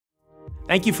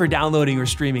Thank you for downloading or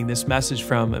streaming this message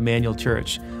from Emmanuel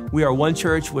Church. We are one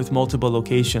church with multiple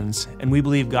locations, and we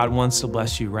believe God wants to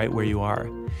bless you right where you are.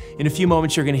 In a few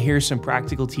moments, you're going to hear some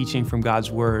practical teaching from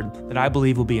God's Word that I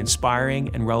believe will be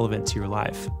inspiring and relevant to your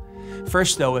life.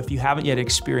 First, though, if you haven't yet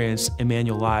experienced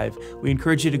Emmanuel Live, we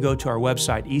encourage you to go to our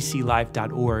website,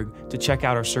 eclife.org, to check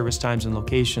out our service times and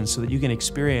locations so that you can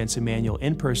experience Emmanuel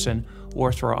in person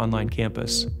or through our online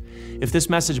campus. If this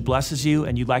message blesses you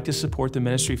and you'd like to support the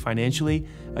ministry financially,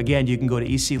 again, you can go to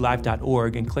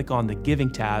eclife.org and click on the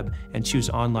Giving tab and choose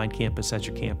Online Campus as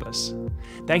your campus.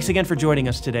 Thanks again for joining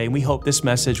us today, and we hope this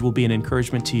message will be an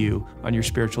encouragement to you on your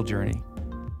spiritual journey.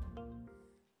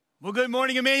 Well, good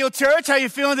morning, Emmanuel Church. How you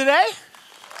feeling today?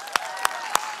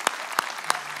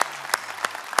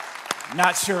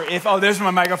 Not sure if, there's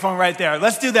my microphone right there.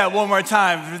 Let's do that one more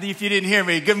time if you didn't hear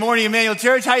me. Good morning, Emmanuel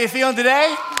Church. How you feeling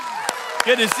today?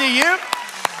 Good to see you.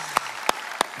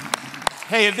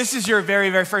 Hey, if this is your very,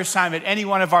 very first time at any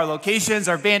one of our locations,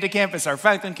 our Bandit campus, our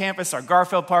Franklin campus, our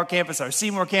Garfield Park campus, our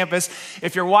Seymour campus,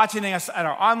 if you're watching us at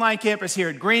our online campus here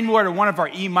at Greenwood or one of our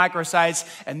e-microsites,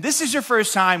 and this is your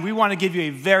first time, we want to give you a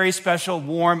very special,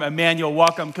 warm Emmanuel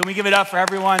welcome. Can we give it up for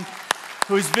everyone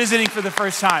who's visiting for the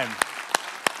first time?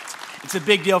 It's a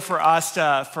big deal for us,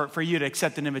 for you to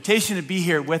accept an invitation to be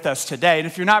here with us today. And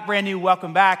if you're not brand new,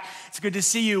 welcome back. It's good to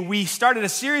see you. We started a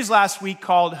series last week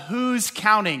called Who's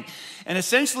Counting? And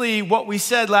essentially what we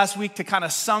said last week to kind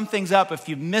of sum things up, if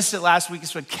you missed it last week,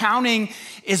 is what counting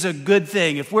is a good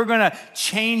thing. If we're going to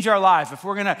change our life, if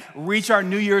we're going to reach our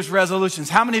New Year's resolutions.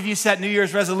 How many of you set New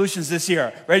Year's resolutions this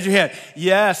year? Raise your hand.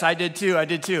 Yes, I did too.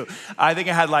 I think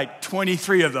I had like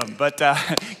 23 of them, but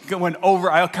I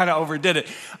kind of overdid it.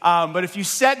 But if you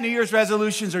set New Year's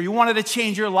resolutions or you wanted to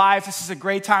change your life, this is a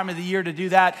great time of the year to do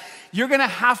that. You're going to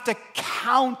have to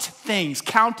count things.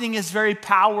 Counting is very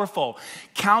powerful.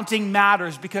 Counting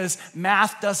matters because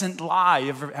math doesn't lie.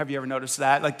 Have you ever noticed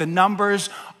that? Like the numbers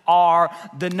are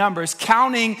the numbers.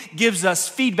 Counting gives us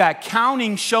feedback.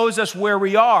 Counting shows us where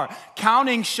we are.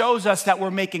 Counting shows us that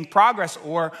we're making progress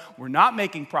or we're not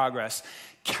making progress.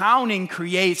 Counting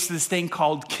creates this thing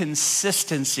called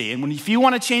consistency. And if you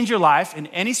want to change your life in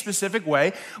any specific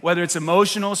way, whether it's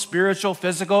emotional, spiritual,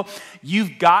 physical,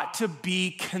 you've got to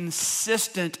be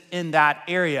consistent in that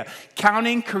area.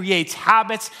 Counting creates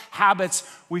habits.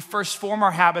 We first form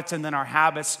our habits and then our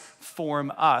habits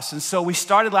form us. And so we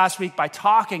started last week by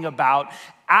talking about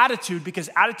attitude because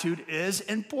attitude is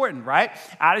important, right?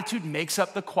 Attitude makes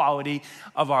up the quality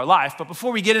of our life. But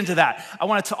before we get into that, I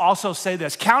wanted to also say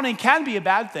this. Counting can be a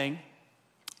bad thing.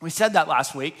 We said that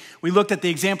last week. We looked at the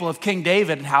example of King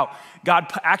David and how God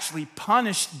actually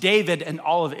punished David and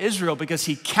all of Israel because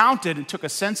he counted and took a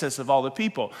census of all the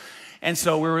people. And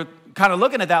so we were kind of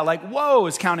looking at that like, whoa,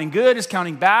 is counting good? Is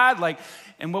counting bad?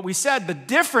 And what we said, the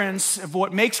difference of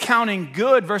what makes counting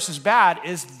good versus bad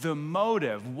is the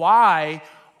motive. Why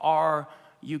are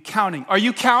you counting? Are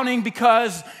you counting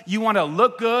because you want to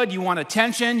look good, you want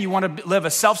attention, you want to live a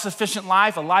self-sufficient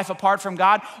life, a life apart from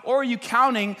God? Or are you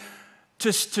counting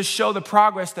to show the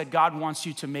progress that God wants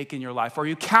you to make in your life? Or are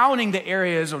you counting the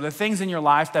areas or the things in your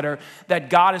life that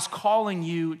God is calling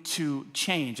you to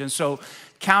change? And so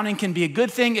counting can be a good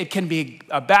thing, it can be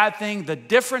a bad thing. The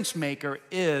difference maker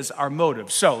is our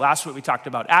motive. So last week we talked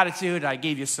about attitude. I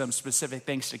gave you some specific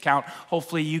things to count.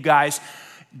 Hopefully you guys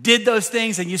did those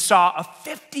things and you saw up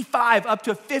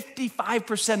to a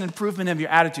 55% improvement of your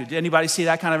attitude. Did anybody see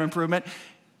that kind of improvement?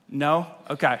 No?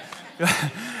 Okay.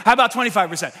 How about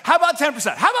 25%? How about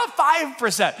 10%? How about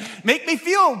 5%? Make me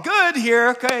feel good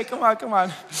here. Okay, come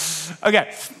on.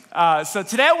 Okay. So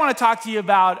today I want to talk to you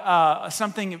about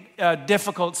something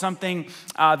difficult, something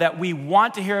that we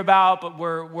want to hear about, but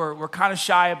we're kind of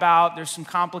shy about. There's some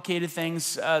complicated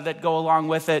things that go along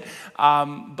with it,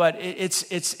 but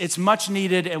it's much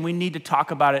needed, and we need to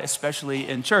talk about it, especially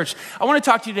in church. I want to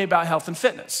talk to you today about health and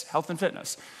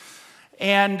fitness.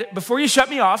 And before you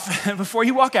shut me off, before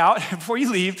you walk out, before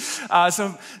you leave,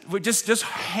 so just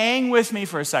hang with me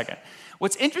for a second.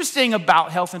 What's interesting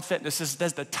about health and fitness is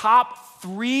that the top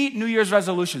 3 New Year's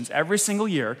resolutions every single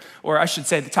year, or I should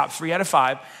say the top 3 out of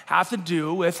 5, have to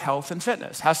do with health and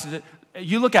fitness.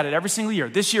 You look at it every single year.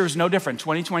 This year is no different,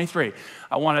 2023.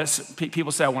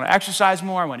 People say, I want to exercise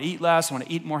more, I want to eat less, I want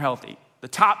to eat more healthy. The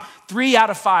top 3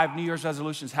 out of 5 New Year's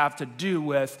resolutions have to do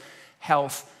with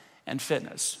health and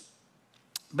fitness.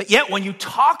 But yet when you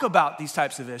talk about these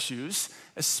types of issues,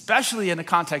 especially in a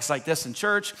context like this in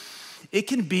church, it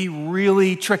can be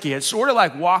really tricky. It's sort of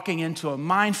like walking into a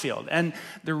minefield. And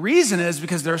the reason is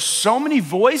because there's so many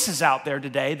voices out there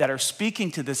today that are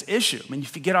speaking to this issue. I mean,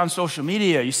 if you get on social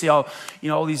media, you see all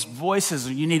these voices.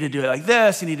 You need to do it like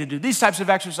this. You need to do these types of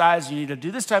exercise. You need to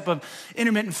do this type of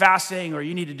intermittent fasting, or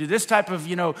you need to do this type of,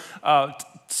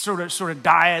 sort of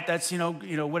diet that's,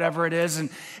 whatever it is.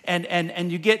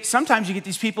 And sometimes you get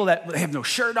these people that they have no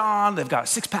shirt on. They've got a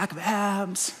six-pack of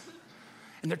abs.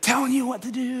 And they're telling you what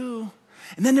to do.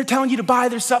 And then they're telling you to buy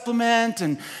their supplement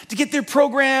and to get their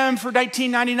program for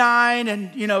 $19.99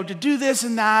 and, to do this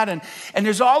and that. And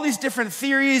there's all these different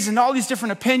theories and all these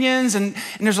different opinions. And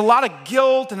there's a lot of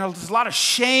guilt and there's a lot of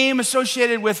shame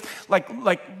associated with like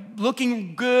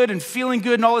looking good and feeling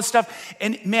good and all this stuff.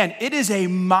 And man, it is a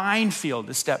minefield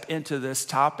to step into this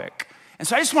topic. And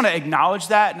so I just want to acknowledge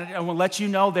that. And I want to let you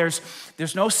know there's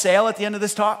no sale at the end of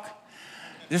this talk.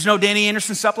 There's no Danny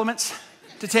Anderson supplements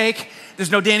to take. There's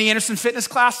no Danny Anderson fitness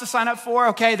class to sign up for,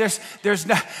 okay?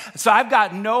 So I've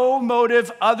got no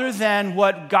motive other than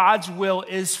what God's will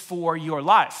is for your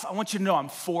life. I want you to know I'm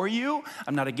for you.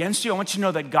 I'm not against you. I want you to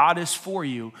know that God is for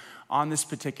you on this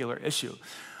particular issue.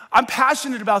 I'm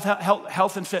passionate about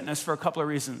health and fitness for a couple of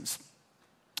reasons.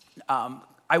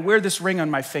 I wear this ring on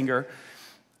my finger,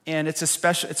 and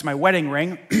it's my wedding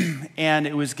ring, and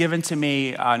it was given to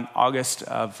me on August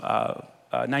of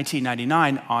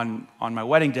 1999 on my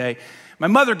wedding day. My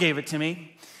mother gave it to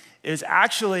me. It was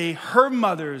actually her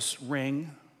mother's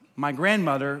ring, my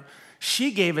grandmother.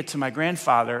 She gave it to my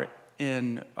grandfather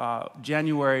in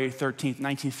January 13th,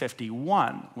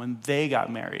 1951, when they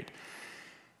got married.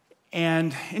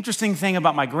 And interesting thing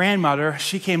about my grandmother,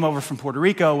 she came over from Puerto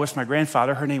Rico with my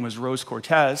grandfather. Her name was Rose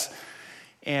Cortez,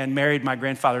 and married my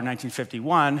grandfather in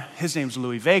 1951. His name's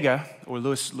Louis Vega, or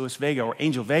Louis Vega, or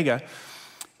Angel Vega.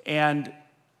 And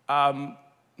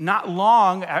not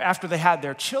long after they had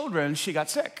their children, she got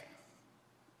sick.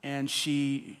 And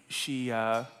she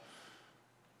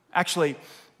actually,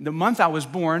 the month I was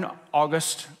born,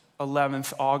 August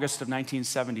 11th, August of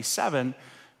 1977,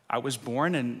 I was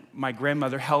born, and my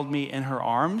grandmother held me in her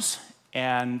arms,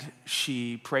 and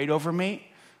she prayed over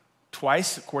me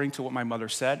twice, according to what my mother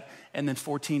said, and then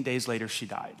 14 days later, she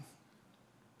died.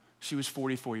 She was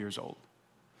 44 years old.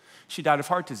 She died of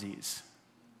heart disease.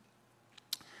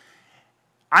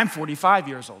 I'm 45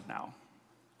 years old now.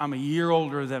 I'm a year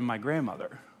older than my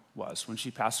grandmother was when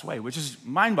she passed away, which is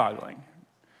mind-boggling.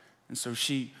 And so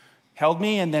she held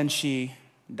me, and then she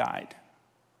died.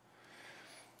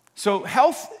 So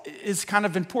health is kind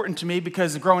of important to me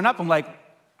because growing up,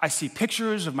 I see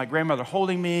pictures of my grandmother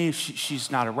holding me. She's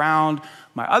not around.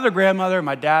 My other grandmother,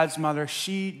 my dad's mother,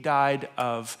 she died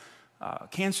of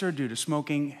cancer due to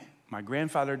smoking. My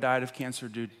grandfather died of cancer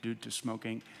due to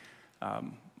smoking.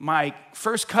 My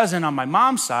first cousin on my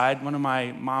mom's side, one of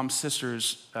my mom's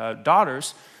sister's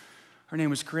daughters, her name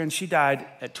was Corinne. She died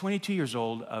at 22 years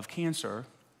old of cancer.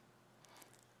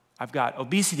 I've got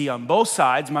obesity on both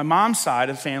sides. My mom's side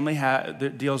of the family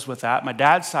deals with that. My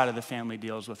dad's side of the family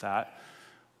deals with that.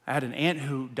 I had an aunt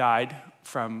who died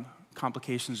from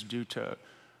complications due to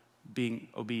being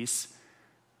obese.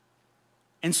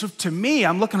 And so to me,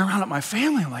 I'm looking around at my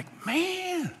family, I'm like,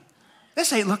 man,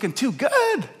 this ain't looking too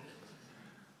good.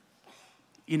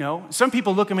 Some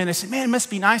people look at me and they say, man, it must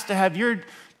be nice to have your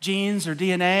genes or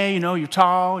DNA, you're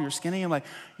tall, you're skinny. I'm like,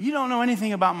 you don't know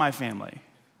anything about my family.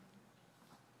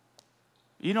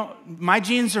 My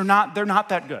genes they're not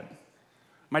that good.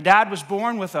 My dad was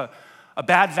born with a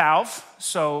bad valve,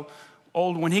 so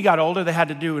when he got older, they had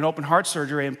to do an open heart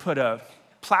surgery and put a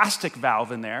plastic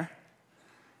valve in there.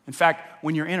 In fact,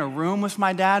 when you're in a room with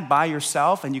my dad by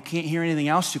yourself and you can't hear anything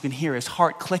else, you can hear his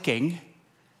heart clicking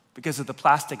because of the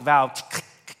plastic valve.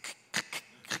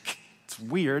 It's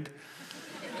weird.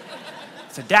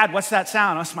 I said, Dad, what's that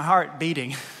sound? That's my heart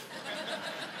beating.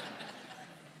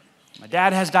 My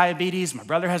dad has diabetes. My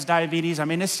brother has diabetes. I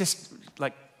mean, it's just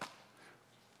like,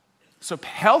 so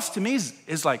health to me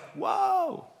is like,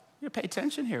 whoa, you pay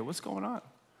attention here. What's going on?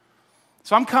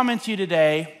 So I'm coming to you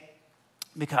today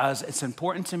because it's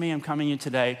important to me. I'm coming to you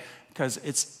today because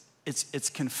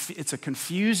it's a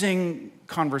confusing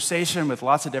conversation with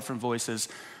lots of different voices,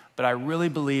 but I really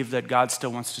believe that God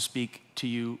still wants to speak to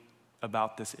you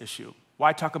about this issue.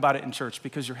 Why talk about it in church?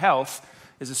 Because your health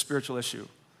is a spiritual issue.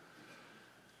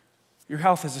 Your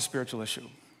health is a spiritual issue.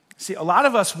 See, a lot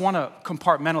of us want to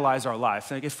compartmentalize our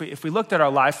life. Like if we looked at our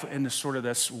life in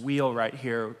this wheel right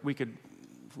here, we could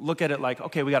look at it like,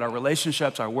 okay, we got our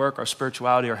relationships, our work, our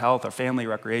spirituality, our health, our family,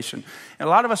 recreation. And a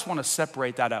lot of us want to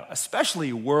separate that out,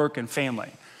 especially work and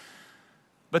family.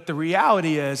 But the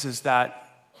reality is that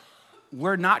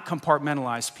we're not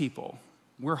compartmentalized people.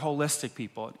 we're holistic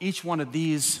people. Each one of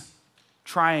these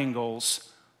triangles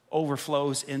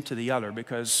overflows into the other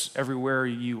because everywhere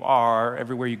you are,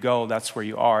 everywhere you go, that's where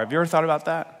you are. Have you ever thought about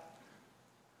that?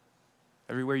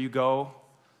 Everywhere you go,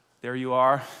 there you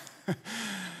are.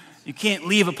 You can't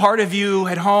leave a part of you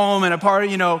at home and a part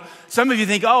of, some of you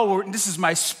think, oh,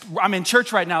 I'm in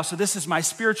church right now, so this is my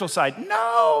spiritual side.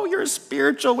 No, you're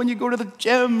spiritual when you go to the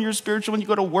gym. You're spiritual when you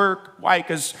go to work. Why?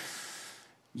 Because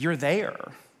you're there.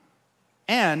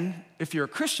 And if you're a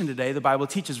Christian today, the Bible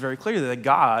teaches very clearly that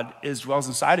God dwells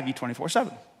inside of you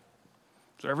 24/7.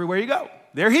 So everywhere you go,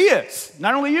 there he is.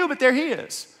 Not only you, but there he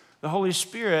is. The Holy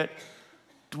Spirit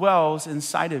dwells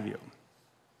inside of you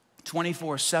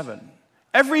 24/7.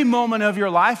 Every moment of your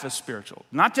life is spiritual.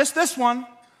 Not just this one,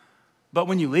 but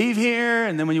when you leave here,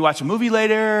 and then when you watch a movie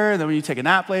later, and then when you take a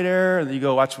nap later, and then you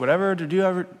go watch whatever,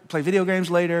 play video games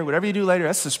later, whatever you do later,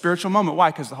 that's the spiritual moment.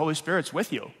 Why? Because the Holy Spirit's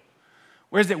with you.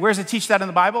 Where does it teach that in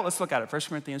the Bible? Let's look at it. 1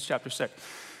 Corinthians chapter 6.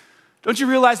 Don't you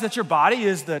realize that your body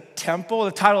is the temple?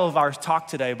 The title of our talk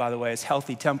today, by the way, is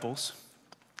Healthy Temples.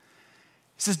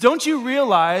 It says, don't you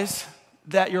realize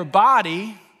that your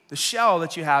body, the shell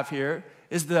that you have here,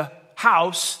 is the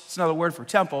house, it's another word for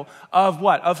temple, of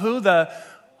what? Of who? The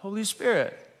Holy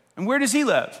Spirit. And where does he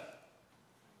live?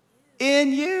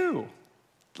 In you.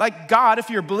 Like God, if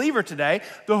you're a believer today,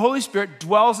 the Holy Spirit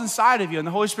dwells inside of you, and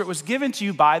the Holy Spirit was given to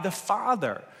you by the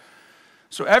Father.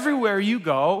 So everywhere you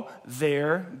go,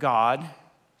 there God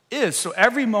is. So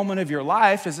every moment of your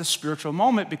life is a spiritual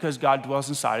moment because God dwells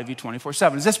inside of you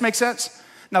 24/7. Does this make sense?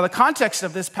 Now, the context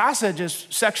of this passage is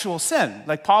sexual sin.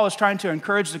 Like Paul is trying to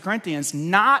encourage the Corinthians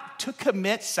not to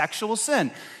commit sexual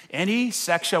sin. Any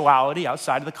sexuality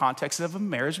outside of the context of a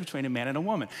marriage between a man and a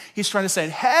woman. He's trying to say,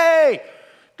 hey,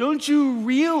 don't you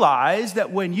realize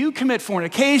that when you commit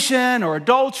fornication or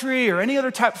adultery or any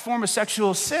other type of form of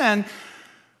sexual sin,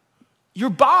 your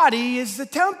body is the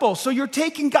temple. So you're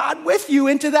taking God with you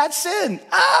into that sin.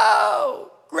 Oh,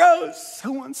 gross.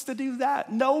 Who wants to do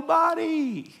that?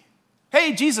 Nobody.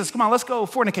 Hey, Jesus, come on, let's go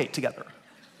fornicate together.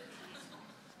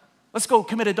 Let's go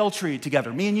commit adultery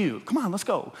together, me and you. Come on, let's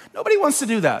go. Nobody wants to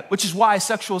do that, which is why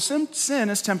sexual sin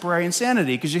is temporary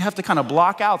insanity, because you have to kind of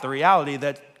block out the reality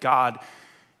that God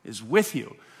is with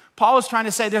you. Paul is trying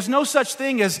to say there's no such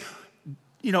thing as,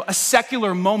 a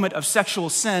secular moment of sexual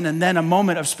sin and then a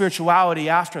moment of spirituality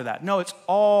after that. No, it's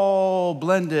all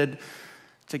blended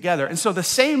together. And so the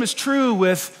same is true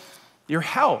with your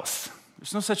health.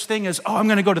 There's no such thing as, I'm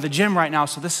going to go to the gym right now,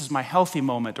 so this is my healthy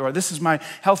moment, or this is my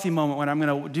healthy moment when I'm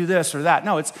going to do this or that.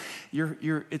 No, it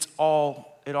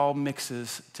all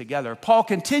mixes together. Paul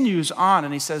continues on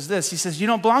and he says this. He says, you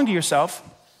don't belong to yourself,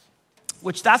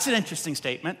 which that's an interesting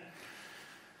statement.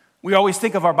 We always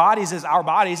think of our bodies as our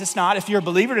bodies. It's not. If you're a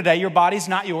believer today, your body's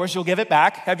not yours. You'll give it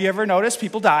back. Have you ever noticed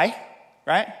people die,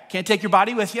 right? Can't take your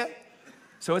body with you.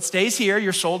 So it stays here.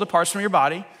 Your soul departs from your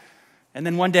body. And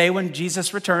then one day when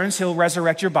Jesus returns, he'll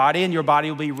resurrect your body and your body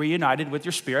will be reunited with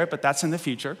your spirit, but that's in the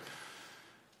future.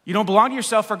 You don't belong to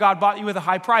yourself, for God bought you with a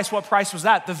high price. What price was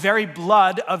that? The very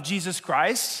blood of Jesus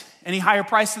Christ. Any higher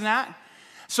price than that?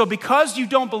 So because you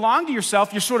don't belong to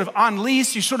yourself, you're sort of on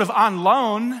lease, you're sort of on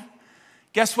loan.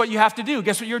 Guess what you have to do?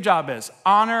 Guess what your job is?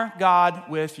 Honor God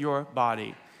with your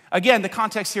body. Again, the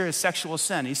context here is sexual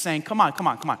sin. He's saying, come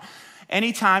on.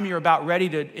 Anytime you're about ready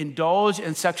to indulge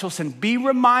in sexual sin, be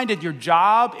reminded your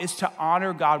job is to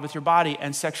honor God with your body,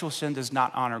 and sexual sin does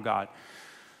not honor God.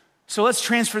 So let's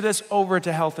transfer this over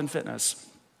to health and fitness.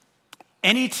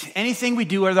 Anything we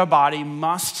do with our body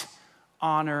must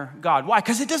honor God. Why?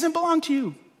 Because it doesn't belong to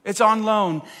you. It's on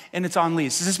loan and it's on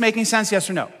lease. Is this making sense? Yes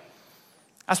or no?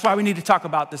 That's why we need to talk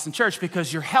about this in church,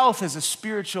 because your health is a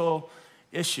spiritual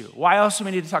issue. Why else do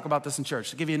we need to talk about this in church?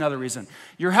 To give you another reason.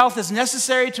 Your health is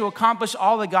necessary to accomplish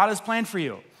all that God has planned for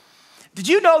you. Did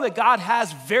you know that God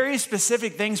has very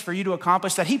specific things for you to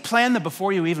accomplish, that he planned them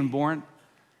before you were even born?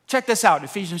 Check this out,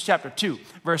 Ephesians chapter 2,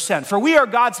 verse 10. For we are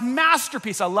God's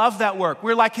masterpiece. I love that work.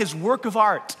 We're like his work of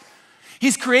art.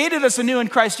 He's created us anew in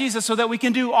Christ Jesus so that we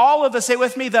can do all of the, say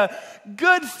with me, the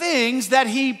good things that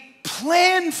he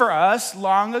planned for us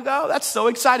long ago. That's so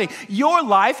exciting. Your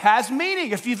life has meaning.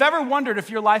 If you've ever wondered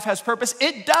if your life has purpose,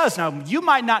 it does. Now, you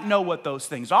might not know what those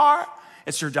things are.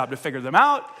 It's your job to figure them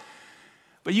out.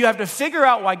 But you have to figure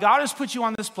out why God has put you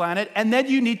on this planet, and then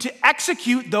you need to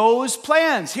execute those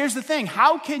plans. Here's the thing.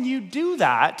 How can you do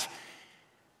that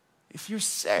if you're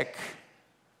sick,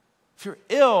 if you're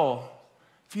ill,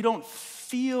 if you don't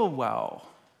feel well,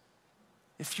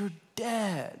 if you're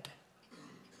dead?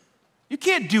 You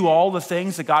can't do all the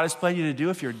things that God has planned you to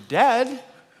do if you're dead.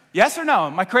 Yes or no?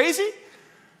 Am I crazy?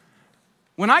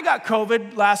 When I got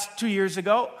COVID last 2 years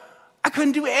ago, I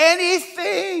couldn't do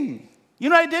anything. You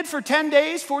know what I did for 10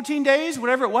 days, 14 days,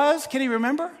 whatever it was? Can you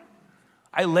remember?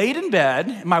 I laid in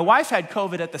bed. My wife had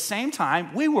COVID at the same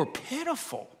time. We were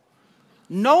pitiful.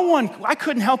 I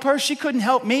couldn't help her. She couldn't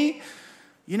help me.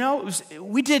 You know,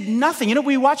 we did nothing. You know,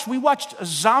 we watched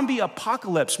zombie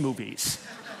apocalypse movies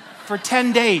for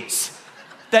 10 days.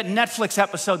 That Netflix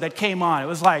episode that came on, it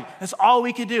was like, that's all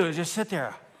we could do is just sit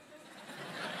there.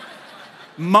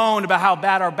 Moan about how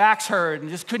bad our backs hurt and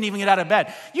just couldn't even get out of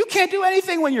bed. You can't do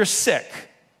anything when you're sick.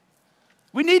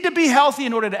 We need to be healthy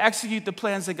in order to execute the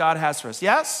plans that God has for us.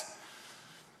 Yes?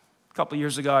 A couple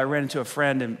years ago, I ran into a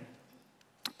friend and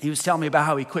he was telling me about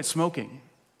how he quit smoking.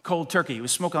 Cold turkey. He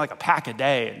was smoking like a pack a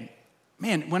day. And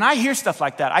man, when I hear stuff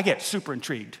like that, I get super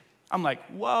intrigued. I'm like,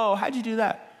 whoa, how'd you do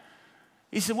that?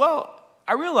 He said, well,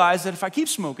 I realized that if I keep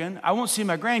smoking, I won't see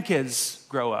my grandkids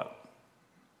grow up.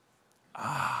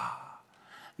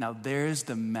 Now there's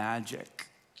the magic.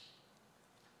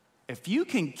 If you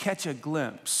can catch a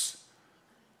glimpse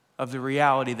of the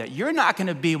reality that you're not going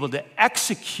to be able to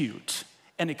execute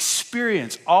and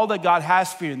experience all that God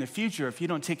has for you in the future if you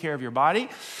don't take care of your body,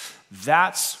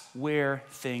 that's where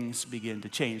things begin to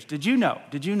change. Did you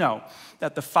know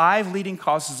that the 5 leading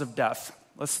causes of death,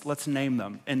 let's name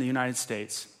them in the United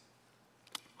States: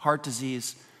 heart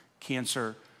disease,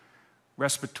 cancer,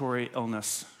 respiratory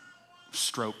illness,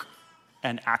 stroke,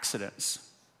 and accidents.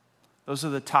 Those are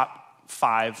the top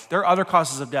 5. There are other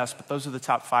causes of death, but those are the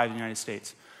top 5 in the United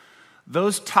States.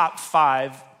 Those top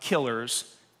 5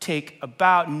 killers take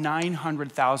about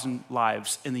 900,000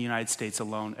 lives in the United States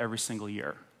alone every single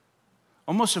year.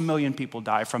 Almost 1 million people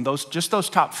die from just those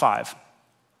top 5.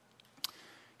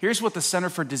 Here's what the Center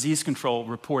for Disease Control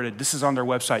reported. This is on their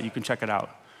website. You can check it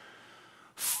out.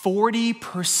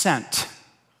 40%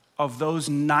 of those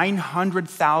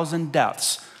 900,000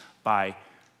 deaths by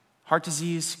heart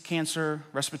disease, cancer,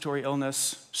 respiratory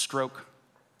illness, stroke,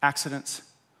 accidents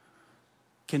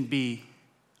can be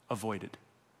avoided,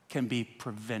 can be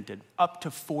prevented, up to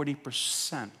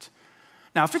 40%.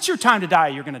 Now, if it's your time to die,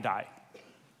 you're going to die.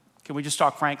 Can we just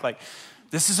talk frank? Like,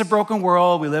 this is a broken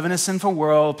world. We live in a sinful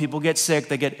world. People get sick.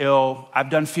 They get ill. I've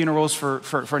done funerals for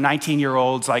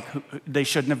 19-year-olds. Like, they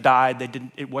shouldn't have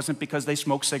died. It wasn't because they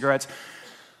smoked cigarettes.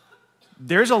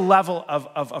 There's a level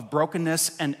of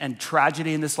brokenness and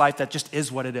tragedy in this life that just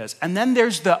is what it is. And then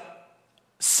there's the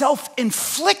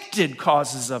self-inflicted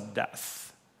causes of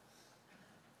death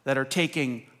that are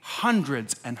taking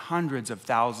hundreds and hundreds of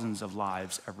thousands of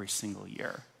lives every single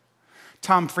year.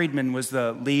 Tom Friedman was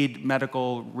the lead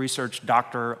medical research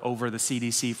doctor over the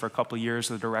CDC for a couple of years,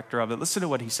 the director of it. Listen to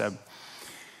what he said.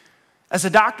 As a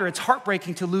doctor, it's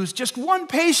heartbreaking to lose just one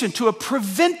patient to a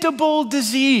preventable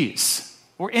disease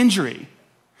or injury.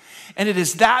 And it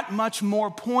is that much more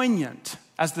poignant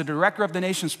as the director of the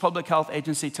nation's public health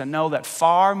agency to know that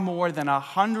far more than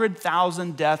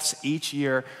 100,000 deaths each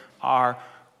year are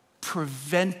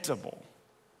preventable.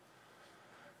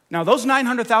 Now, those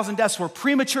 900,000 deaths were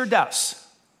premature deaths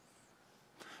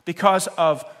because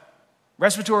of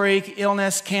respiratory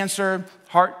illness, cancer,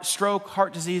 stroke,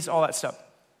 heart disease, all that stuff.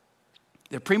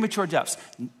 They're premature deaths.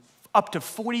 Up to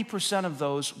 40% of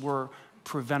those were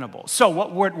preventable. So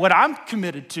what I'm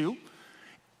committed to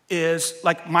is,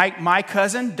 like, my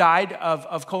cousin died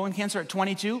of colon cancer at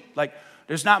 22. Like,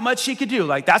 there's not much she could do.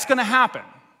 Like, that's going to happen,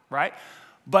 right?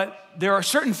 But there are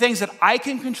certain things that I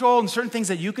can control and certain things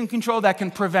that you can control that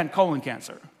can prevent colon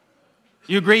cancer.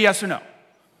 You agree, yes or no?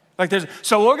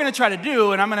 So what we're going to try to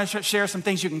do, and I'm going to share some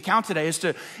things you can count today, is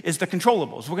the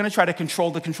controllables. We're going to try to control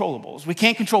the controllables. We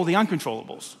can't control the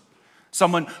uncontrollables.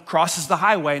 Someone crosses the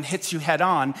highway and hits you head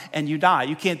on and you die.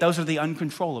 You can't, those are the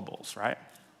uncontrollables, right?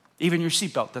 Even your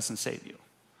seatbelt doesn't save you.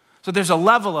 So there's a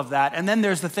level of that, and then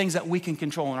there's the things that we can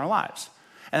control in our lives.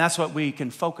 And that's what we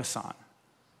can focus on.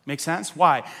 Make sense?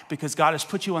 Why? Because God has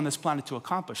put you on this planet to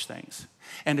accomplish things.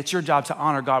 And it's your job to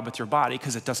honor God with your body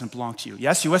because it doesn't belong to you.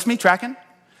 Yes, you with me? Tracking?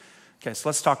 Okay, so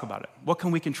let's talk about it. What can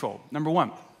we control? Number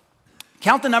 1,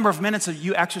 count the number of minutes that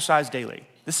you exercise daily.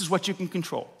 This is what you can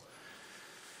control.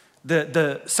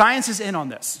 The science is in on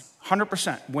this,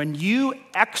 100%. When you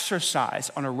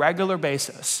exercise on a regular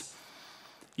basis,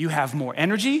 you have more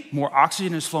energy, more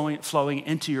oxygen is flowing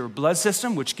into your blood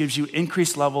system, which gives you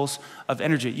increased levels of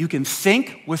energy. You can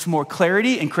think with more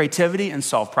clarity and creativity and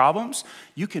solve problems.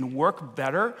 You can work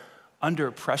better under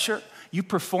pressure. You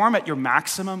perform at your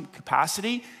maximum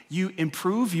capacity. You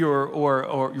improve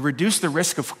or reduce the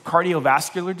risk of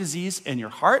cardiovascular disease in your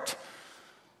heart.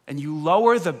 And you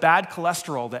lower the bad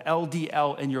cholesterol, the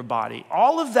LDL in your body.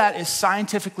 All of that is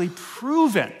scientifically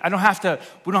proven. We don't have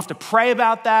to pray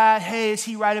about that. Hey, is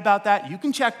he right about that? You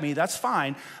can check me, that's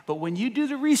fine. But when you do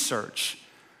the research,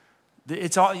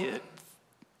 It's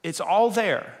all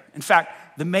there. In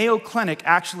fact, the Mayo Clinic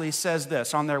actually says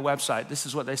this on their website. This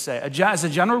is what they say. As a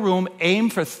general rule, aim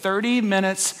for 30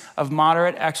 minutes of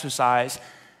moderate exercise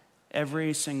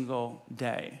every single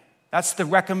day. That's the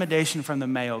recommendation from the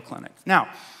Mayo Clinic. Now,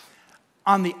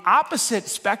 on the opposite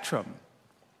spectrum,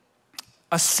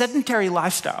 a sedentary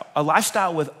lifestyle, a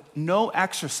lifestyle with no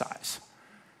exercise,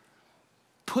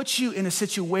 puts you in a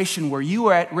situation where you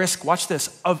are at risk, watch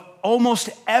this, of almost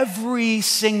every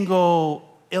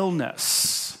single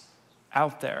illness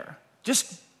out there.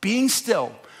 Just being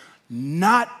still,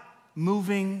 not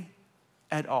moving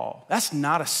at all. That's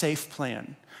not a safe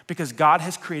plan because God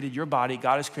has created your body,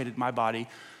 God has created my body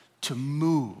to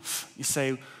move. You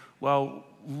say, well,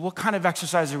 what kind of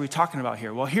exercise are we talking about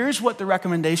here? Well, here's what the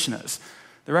recommendation is.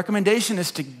 The recommendation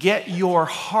is to get your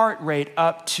heart rate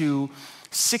up to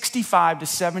 65 to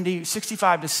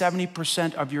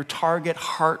 70% of your target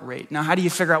heart rate. Now, how do you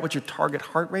figure out what your target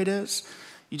heart rate is?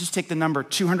 You just take the number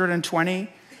 220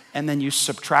 and then you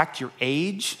subtract your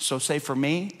age. So say for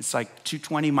me, it's like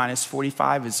 220 minus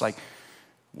 45 is like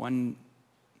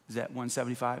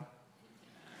 175?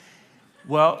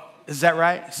 Well, is that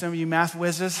right? Some of you math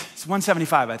whizzes? It's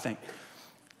 175, I think.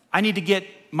 I need to get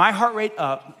my heart rate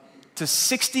up to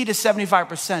 60 to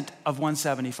 75% of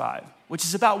 175, which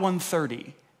is about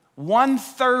 130.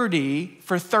 130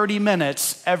 for 30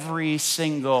 minutes every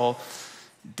single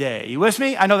day. You with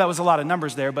me? I know that was a lot of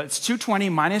numbers there, but it's 220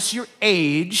 minus your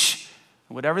age,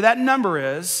 whatever that number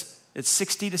is, it's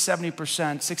 60 to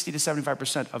 70%, 60 to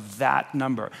 75% of that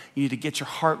number. You need to get your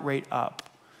heart rate up.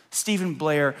 Stephen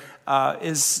Blair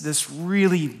is this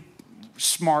really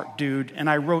smart dude, and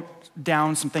I wrote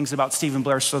down some things about Stephen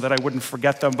Blair so that I wouldn't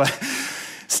forget them, but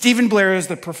Stephen Blair is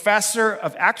the professor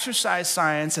of exercise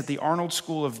science at the Arnold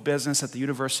School of Business at the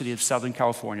University of Southern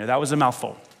California. That was a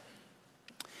mouthful.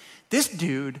 This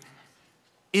dude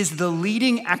is the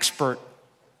leading expert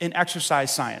in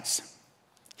exercise science.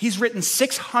 He's written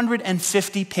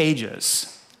 650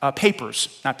 papers.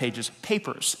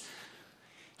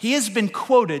 He has been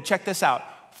quoted, check this out,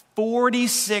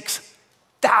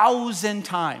 46,000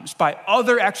 times by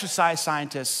other exercise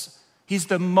scientists. He's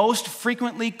the most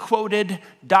frequently quoted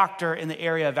doctor in the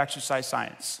area of exercise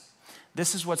science.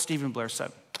 This is what Stephen Blair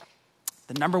said.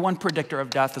 The number one predictor of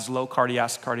death is low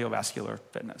cardiovascular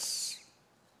fitness.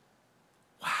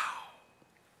 Wow.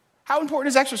 How important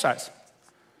is exercise?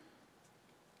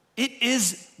 It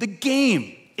is the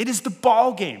game. It is the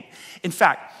ball game. In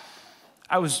fact,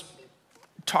 I was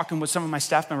talking with some of my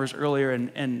staff members earlier,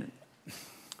 and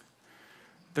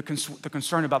the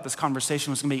concern about this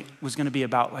conversation was going to be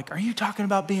about, like, are you talking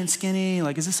about being skinny?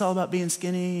 Like, is this all about being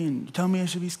skinny? And you tell me I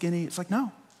should be skinny? It's like,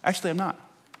 no, actually I'm not.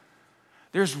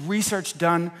 There's research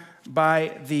done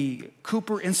by the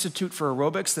Cooper Institute for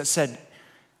Aerobics that said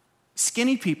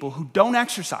skinny people who don't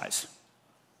exercise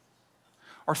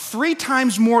are 3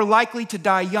 times more likely to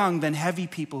die young than heavy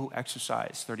people who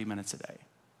exercise 30 minutes a day.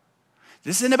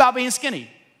 This isn't about being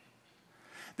skinny.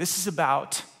 This is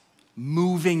about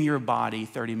moving your body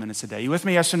 30 minutes a day. You with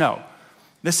me, yes or no?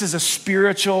 This is a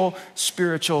spiritual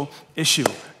issue.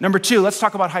 Number 2, let's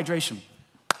talk about hydration.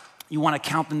 You want to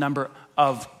count the number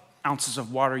of ounces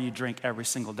of water you drink every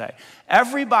single day.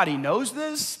 Everybody knows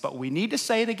this, but we need to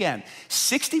say it again.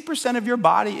 60% of your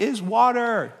body is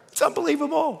water. It's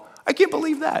unbelievable. I can't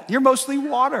believe that. You're mostly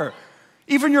water.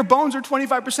 Even your bones are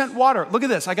 25% water. Look at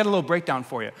this. I got a little breakdown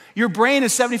for you. Your brain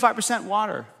is 75%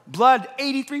 water. Blood,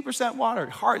 83% water.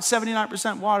 Heart,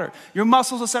 79% water. Your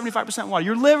muscles are 75% water.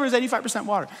 Your liver is 85%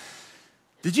 water.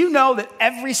 Did you know that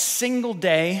every single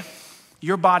day,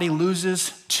 your body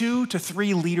loses 2 to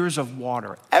 3 liters of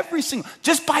water?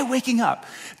 Just by waking up,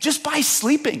 just by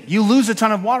sleeping, you lose a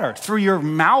ton of water through your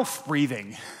mouth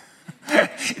breathing.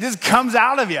 It just comes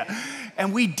out of you.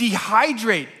 And we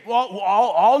dehydrate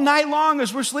all night long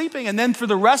as we're sleeping. And then for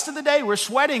the rest of the day, we're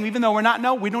sweating, even though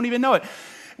we don't even know it.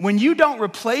 When you don't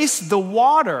replace the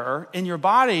water in your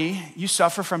body, you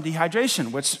suffer from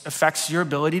dehydration, which affects your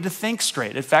ability to think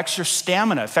straight. It affects your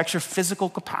stamina, affects your physical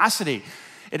capacity.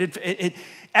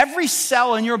 Every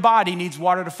cell in your body needs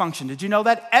water to function. Did you know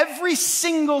that? Every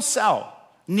single cell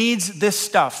needs this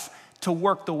stuff to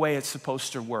work the way it's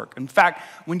supposed to work. In fact,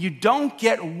 when you don't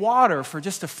get water for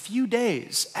just a few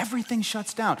days, everything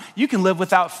shuts down. You can live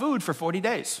without food for 40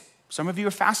 days. Some of you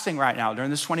are fasting right now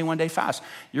during this 21-day fast.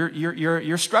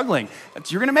 You're struggling.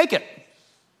 You're going to make it.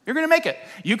 You're going to make it.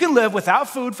 You can live without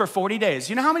food for 40 days.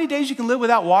 You know how many days you can live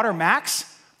without water max?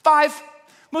 5,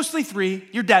 mostly 3.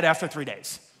 You're dead after 3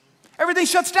 days. Everything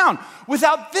shuts down.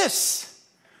 Without this,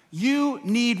 You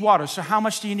need water. So how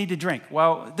much do you need to drink?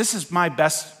 Well, this is my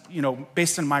best,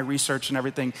 based on my research and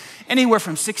everything, anywhere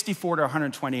from 64 to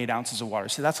 128 ounces of water.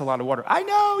 So that's a lot of water. I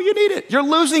know, you need it. You're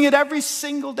losing it every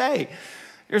single day.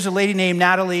 There's a lady named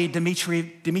Natalie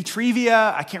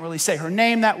Dimitrieva. I can't really say her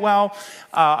name that well.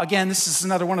 Again, this is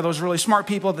another one of those really smart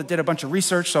people that did a bunch of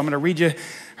research, so I'm going to read you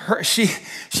her.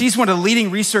 She's one of the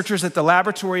leading researchers at the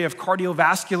Laboratory of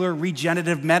Cardiovascular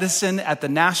Regenerative Medicine at the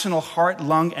National Heart,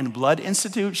 Lung, and Blood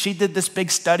Institute. She did this big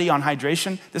study on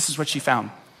hydration. This is what she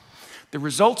found. The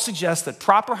results suggest that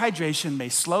proper hydration may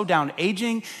slow down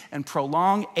aging and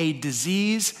prolong a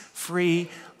disease-free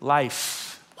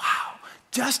life. Wow.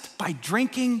 Just by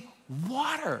drinking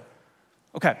water.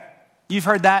 Okay, you've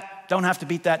heard that. Don't have to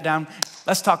beat that down.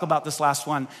 Let's talk about this last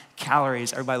one,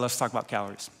 calories. Everybody loves to talk about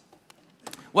calories.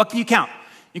 What can you count?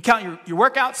 You count your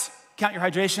workouts, count your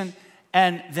hydration,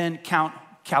 and then count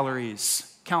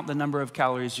calories. Count the number of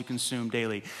calories you consume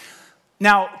daily.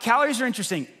 Now, calories are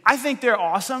interesting. I think they're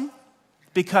awesome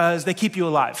because they keep you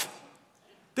alive.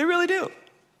 They really do.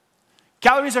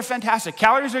 Calories are fantastic.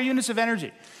 Calories are units of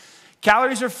energy.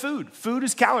 Calories are food. Food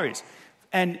is calories.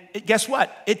 And guess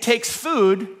what? It takes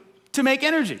food to make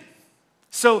energy.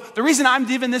 So the reason I'm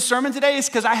giving this sermon today is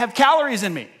because I have calories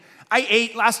in me. I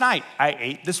ate last night. I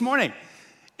ate this morning.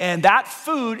 And that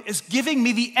food is giving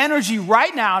me the energy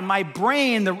right now in my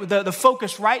brain, the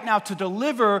focus right now to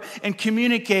deliver and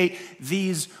communicate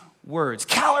these words.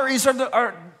 Calories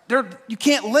you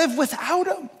can't live without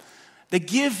them. They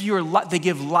give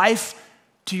life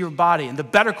to your body. And the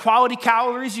better quality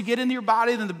calories you get into your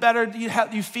body, then the better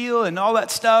you feel and all that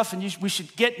stuff. And we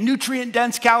should get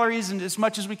nutrient-dense calories and as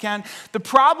much as we can. The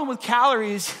problem with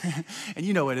calories, and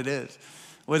you know what it is.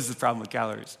 What is the problem with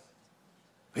calories?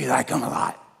 We like them a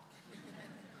lot.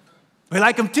 We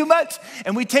like them too much,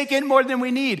 and we take in more than we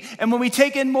need. And when we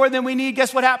take in more than we need,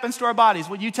 guess what happens to our bodies?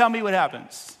 Well, you tell me what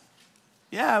happens.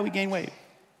 Yeah, we gain weight.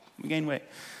 We gain weight.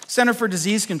 Center for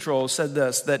Disease Control said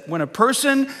this, that when a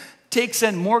person takes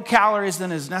in more calories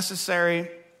than is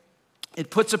necessary, it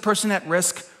puts a person at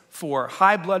risk for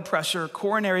high blood pressure,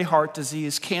 coronary heart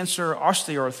disease, cancer,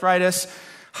 osteoarthritis,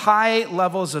 high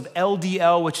levels of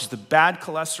LDL, which is the bad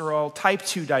cholesterol, type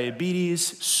 2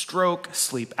 diabetes, stroke,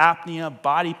 sleep apnea,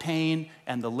 body pain,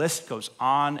 and the list goes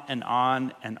on and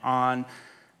on and on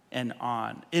and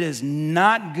on. It is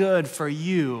not good for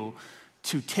you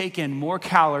to take in more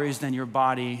calories than your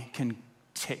body can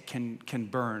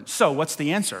burn. So what's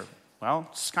the answer? Well,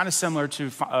 it's kind of similar to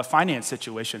a finance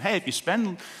situation. Hey, if you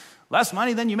spend less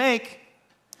money than you make,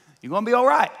 you're going to be all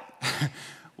right.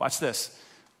 Watch this.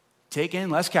 Take in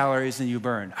less calories than you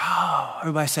burn. Oh,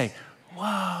 everybody say,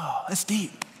 whoa, that's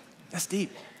deep. That's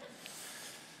deep.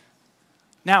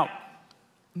 Now,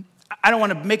 I don't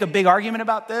want to make a big argument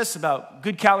about this, about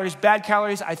good calories, bad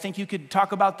calories. I think you could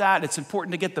talk about that. It's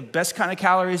important to get the best kind of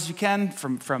calories you can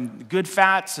from good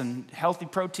fats and healthy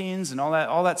proteins and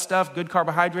all that stuff, good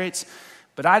carbohydrates.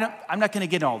 But I'm not going to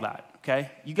get all that,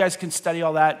 okay? You guys can study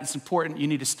all that. It's important. You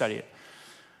need to study it.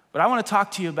 What I want to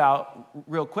talk to you about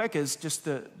real quick is just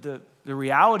the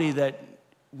reality that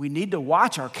we need to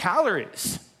watch our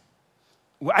calories.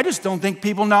 I just don't think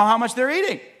people know how much they're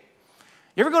eating.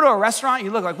 You ever go to a restaurant, you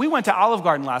look like, we went to Olive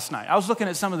Garden last night. I was looking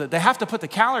at they have to put the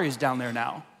calories down there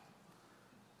now.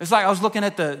 It's like I was looking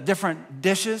at the different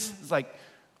dishes. It's like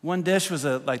one dish was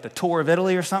like the tour of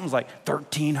Italy or something. It was like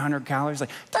 1,300 calories. Like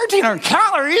 1,300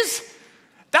 calories?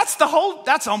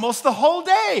 That's almost the whole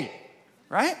day,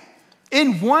 right?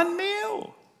 In one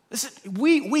meal.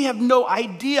 We have no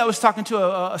idea. I was talking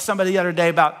to somebody the other day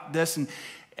about this and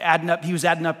he was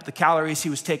adding up the calories he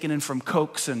was taking in from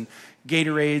Cokes and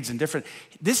Gatorades and different.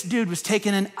 This dude was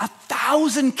taking in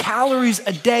 1,000 calories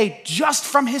a day just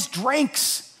from his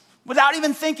drinks without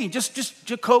even thinking.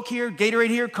 Just Coke here, Gatorade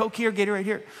here, Coke here, Gatorade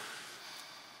here.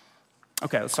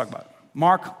 Okay, let's talk about it.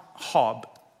 Mark Haub.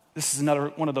 This is another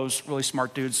one of those really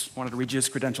smart dudes. Wanted to read you his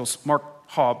credentials. Mark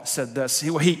Haub said this.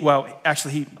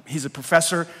 He's a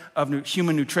professor of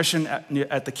human nutrition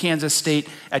at Kansas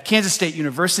State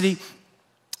University.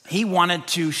 He wanted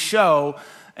to show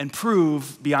and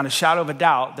prove beyond a shadow of a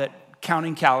doubt that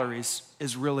counting calories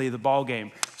is really the ball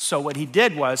game. So what he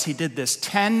did was he did this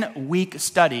 10-week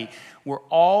study where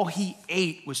all he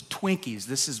ate was Twinkies.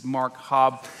 This is Mark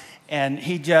Haub, and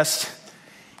he just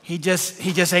ate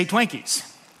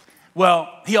Twinkies. Well,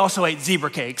 he also ate zebra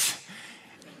cakes,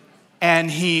 and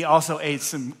he also ate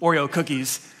some Oreo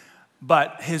cookies.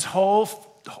 But his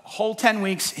whole 10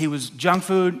 weeks, he was junk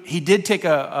food. He did take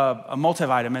a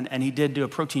multivitamin, and he did do a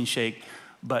protein shake.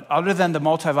 But other than the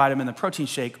multivitamin and the protein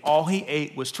shake, all he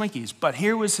ate was Twinkies. But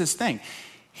here was his thing.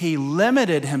 He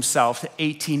limited himself to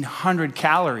 1,800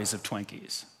 calories of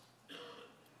Twinkies.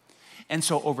 And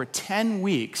so over 10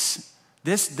 weeks,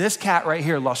 this cat right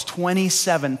here lost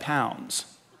 27 pounds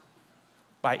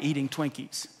by eating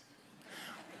Twinkies.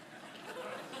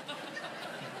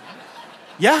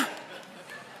 Yeah.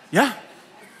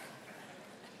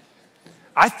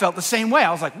 I felt the same way.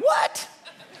 I was like, what?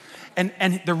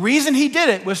 And the reason he did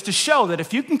it was to show that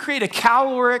if you can create a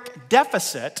caloric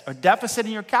deficit, or deficit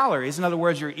in your calories, in other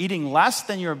words, you're eating less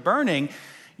than you're burning,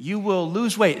 you will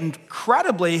lose weight.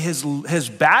 Incredibly, his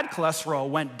bad cholesterol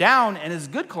went down and his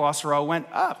good cholesterol went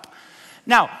up.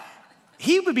 Now,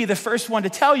 he would be the first one to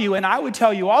tell you, and I would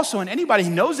tell you also, and anybody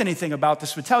who knows anything about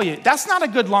this would tell you, that's not a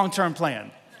good long-term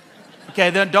plan.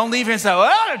 Okay, then don't leave here and say,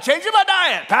 well, I'm changing my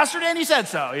diet. Pastor Danny said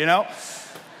so, you know.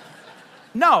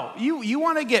 No, you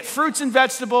want to get fruits and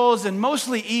vegetables and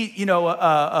mostly eat,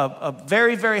 a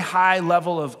very, very high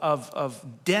level of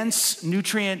dense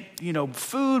nutrient,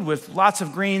 food with lots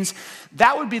of greens.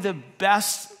 That would be the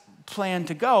best plan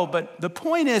to go. But the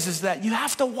point is that you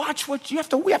have to watch we have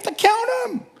to count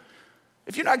them.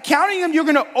 If you're not counting them, you're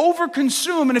going to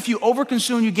overconsume, and if you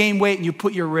overconsume, you gain weight and you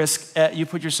put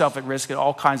yourself at risk at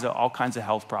all kinds of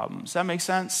health problems. Does that make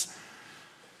sense?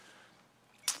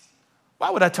 Why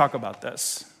would I talk about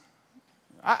this?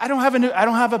 I don't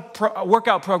have a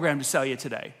workout program to sell you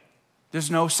today. There's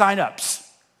no sign-ups.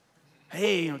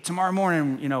 Hey, tomorrow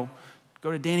morning,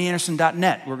 go to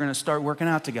DannyAnderson.net. We're going to start working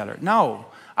out together. No,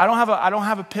 I don't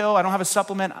have a pill. I don't have a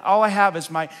supplement. All I have is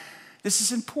this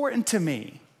is important to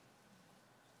me.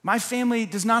 My family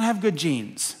does not have good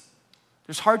genes.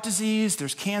 There's heart disease,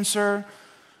 there's cancer.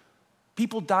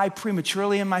 People die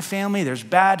prematurely in my family. There's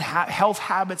bad health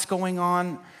habits going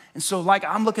on. And so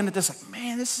I'm looking at this like,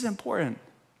 man, this is important.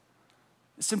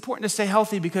 It's important to stay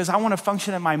healthy because I want to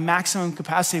function at my maximum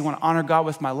capacity. I want to honor God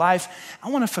with my life.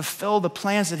 I want to fulfill the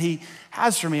plans that he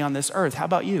has for me on this earth. How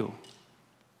about you?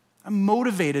 I'm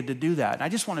motivated to do that. And I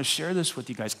just want to share this with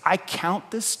you guys. I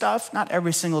count this stuff, not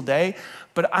every single day,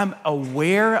 but I'm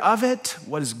aware of it,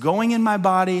 what is going in my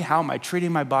body, how am I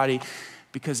treating my body,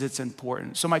 because it's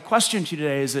important. So my question to you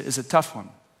today is a tough one.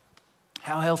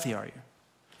 How healthy are you?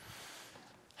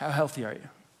 How healthy are you?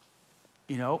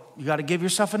 You got to give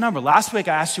yourself a number. Last week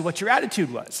I asked you what your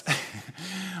attitude was.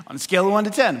 On a scale of 1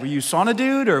 to 10, were you sauna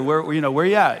dude or where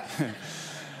you at?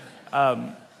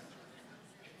 How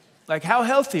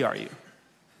healthy are you?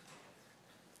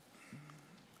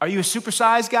 Are you a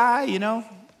supersized guy, And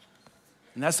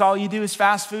that's all you do is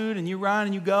fast food and you run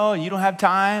and you go and you don't have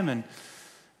time and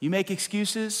you make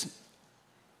excuses?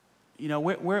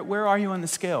 Where are you on the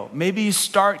scale? Maybe you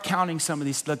start counting some of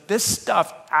these. Look, this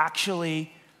stuff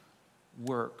actually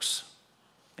works.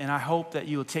 And I hope that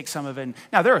you will take some of it.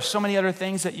 Now, there are so many other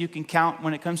things that you can count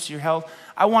when it comes to your health.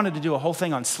 I wanted to do a whole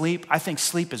thing on sleep. I think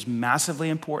sleep is massively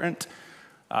important.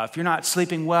 If you're not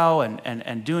sleeping well and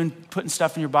putting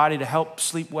stuff in your body to help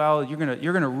sleep well, you're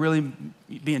gonna really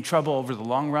be in trouble over the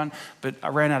long run. But I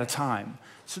ran out of time.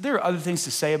 So there are other things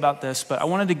to say about this, but I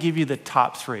wanted to give you the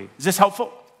top 3. Is this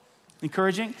helpful?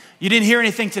 Encouraging? You didn't hear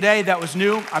anything today that was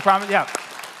new, I promise. Yeah.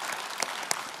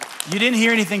 You didn't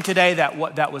hear anything today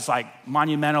that was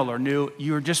monumental or new.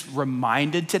 You were just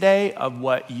reminded today of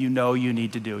what you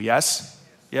need to do. Yes?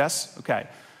 Yes? Okay.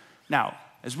 Now,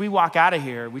 as we walk out of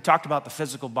here, we talked about the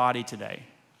physical body today.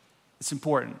 It's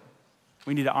important.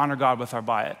 We need to honor God with our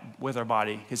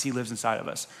body because he lives inside of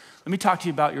us. Let me talk to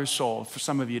you about your soul for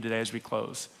some of you today as we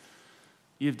close.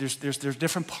 There's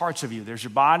different parts of you. There's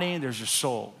your body, there's your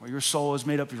soul. Where your soul is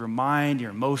made up of your mind, your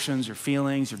emotions, your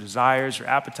feelings, your desires, your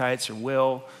appetites, your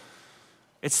will.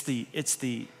 It's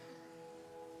the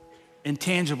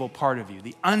intangible part of you,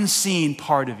 the unseen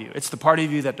part of you. It's the part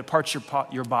of you that departs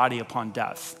your body upon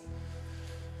death.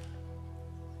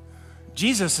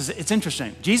 It's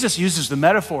interesting. Jesus uses the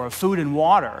metaphor of food and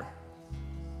water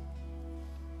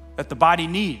that the body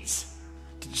needs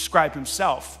to describe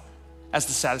himself as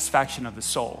the satisfaction of the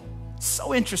soul. It's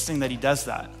so interesting that he does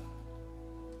that.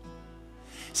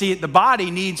 See, the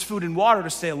body needs food and water to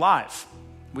stay alive.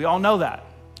 We all know that.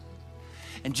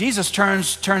 And Jesus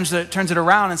turns it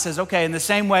around and says, okay, in the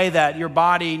same way that your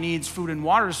body needs food and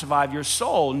water to survive, your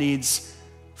soul needs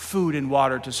food and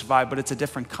water to survive, but it's a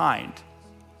different kind.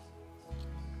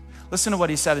 Listen to what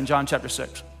he said in John chapter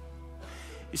 6.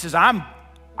 He says, I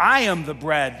am the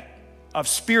bread of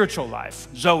spiritual life,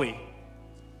 Zoe.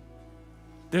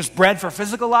 There's bread for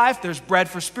physical life, there's bread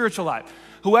for spiritual life.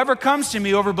 Whoever comes to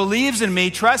me, whoever believes in me,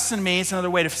 trusts in me, it's another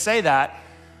way to say that,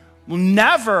 will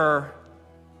never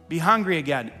be hungry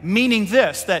again. Meaning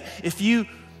this, that if you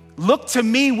look to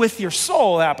me with your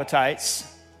soul appetites,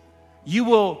 you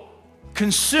will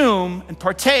consume and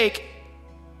partake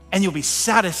and you'll be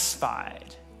satisfied.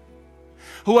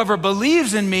 Whoever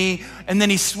believes in me, and then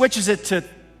he switches it to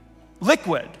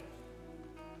liquid,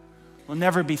 will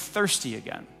never be thirsty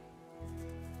again.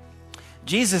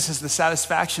 Jesus is the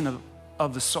satisfaction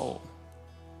of the soul.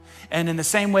 And in the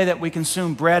same way that we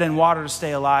consume bread and water to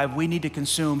stay alive, we need to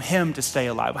consume him to stay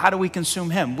alive. How do we consume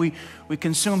him? We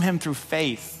consume him through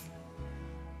faith,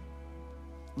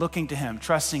 looking to him,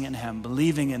 trusting in him,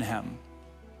 believing in him.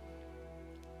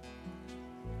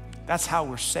 That's how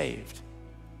we're saved.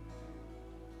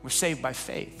 We're saved by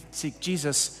faith. See,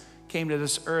 Jesus came to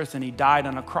this earth and he died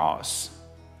on a cross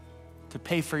to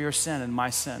pay for your sin and my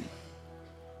sin,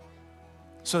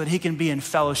 so that he can be in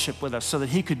fellowship with us, so that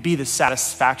he could be the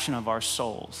satisfaction of our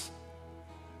souls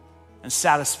and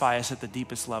satisfy us at the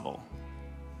deepest level.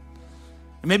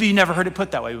 And maybe you never heard it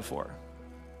put that way before.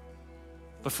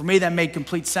 But for me, that made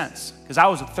complete sense, because I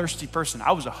was a thirsty person.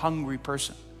 I was a hungry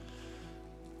person.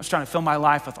 I was trying to fill my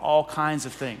life with all kinds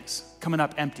of things, coming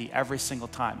up empty every single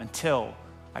time until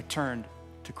I turned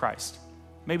to Christ.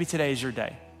 Maybe today is your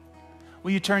day.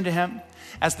 Will you turn to him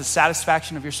as the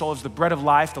satisfaction of your soul, as the bread of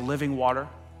life, the living water?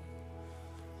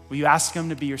 Will you ask him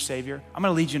to be your Savior? I'm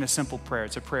going to lead you in a simple prayer.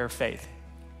 It's a prayer of faith.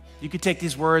 You could take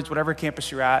these words, whatever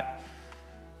campus you're at,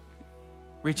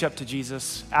 reach up to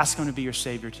Jesus, ask him to be your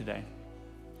Savior today.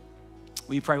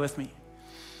 Will you pray with me?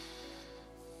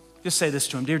 Just say this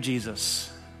to him. Dear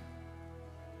Jesus,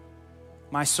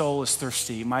 my soul is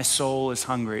thirsty. My soul is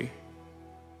hungry.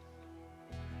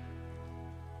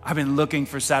 I've been looking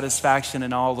for satisfaction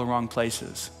in all the wrong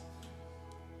places.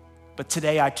 But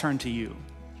today I turn to you.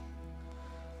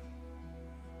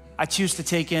 I choose to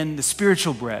take in the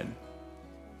spiritual bread,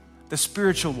 the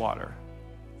spiritual water,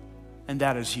 and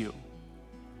that is you.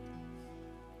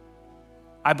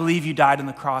 I believe you died on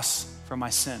the cross for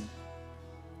my sin,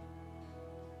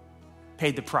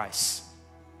 paid the price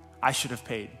I should have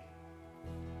paid.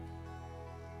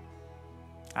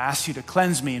 I ask you to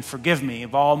cleanse me and forgive me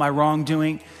of all my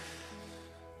wrongdoing,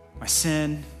 my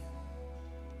sin.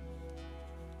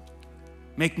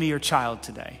 Make me your child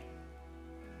today.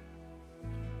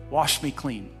 Wash me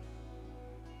clean.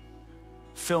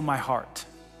 Fill my heart.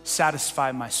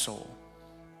 Satisfy my soul.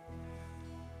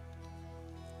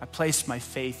 I place my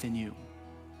faith in you.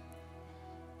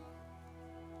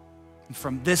 And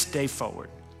from this day forward,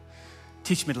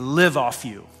 teach me to live off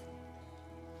you,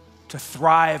 to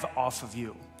thrive off of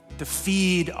you, to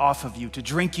feed off of you, to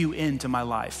drink you into my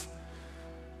life,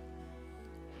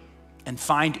 and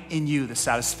find in you the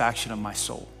satisfaction of my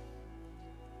soul.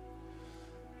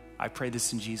 I pray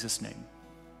this in Jesus' name.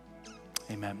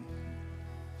 Amen.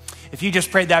 If you just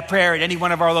prayed that prayer at any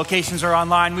one of our locations or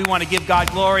online, we want to give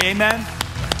God glory. Amen.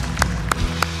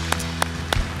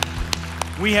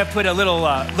 We have put a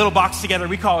little box together.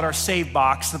 We call it our save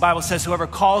box. The Bible says whoever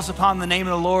calls upon the name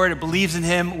of the Lord and believes in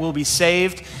him will be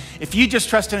saved. If you just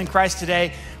trusted in Christ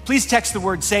today, please text the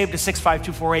word SAVE to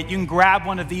 65248. You can grab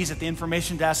one of these at the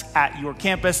information desk at your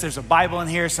campus. There's a Bible in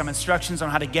here, some instructions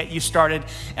on how to get you started,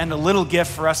 and a little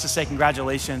gift for us to say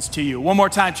congratulations to you. One more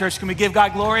time, church, can we give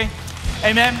God glory?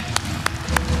 Amen.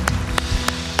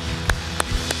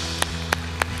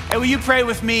 Hey, will you pray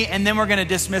with me, and then we're going to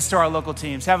dismiss to our local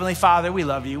teams. Heavenly Father, we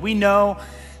love you. We know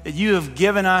that you have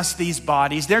given us these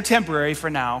bodies. They're temporary for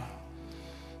now,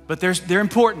 but they're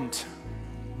important.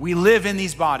 We live in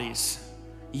these bodies.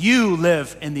 You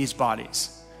live in these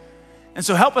bodies. And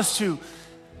so help us to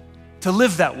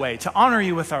live that way, to honor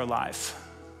you with our life,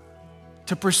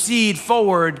 to proceed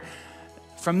forward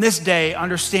from this day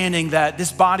understanding that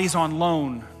this body's on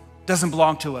loan, doesn't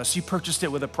belong to us. You purchased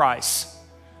it with a price.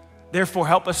 Therefore,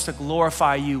 help us to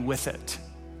glorify you with it.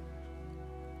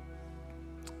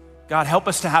 God, help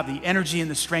us to have the energy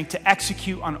and the strength to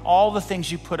execute on all the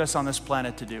things you put us on this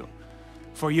planet to do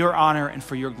for your honor and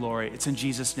for your glory. It's in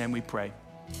Jesus' name we pray.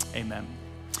 Amen.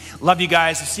 Love you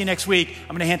guys. I'll see you next week. I'm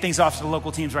going to hand things off to the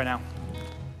local teams right now.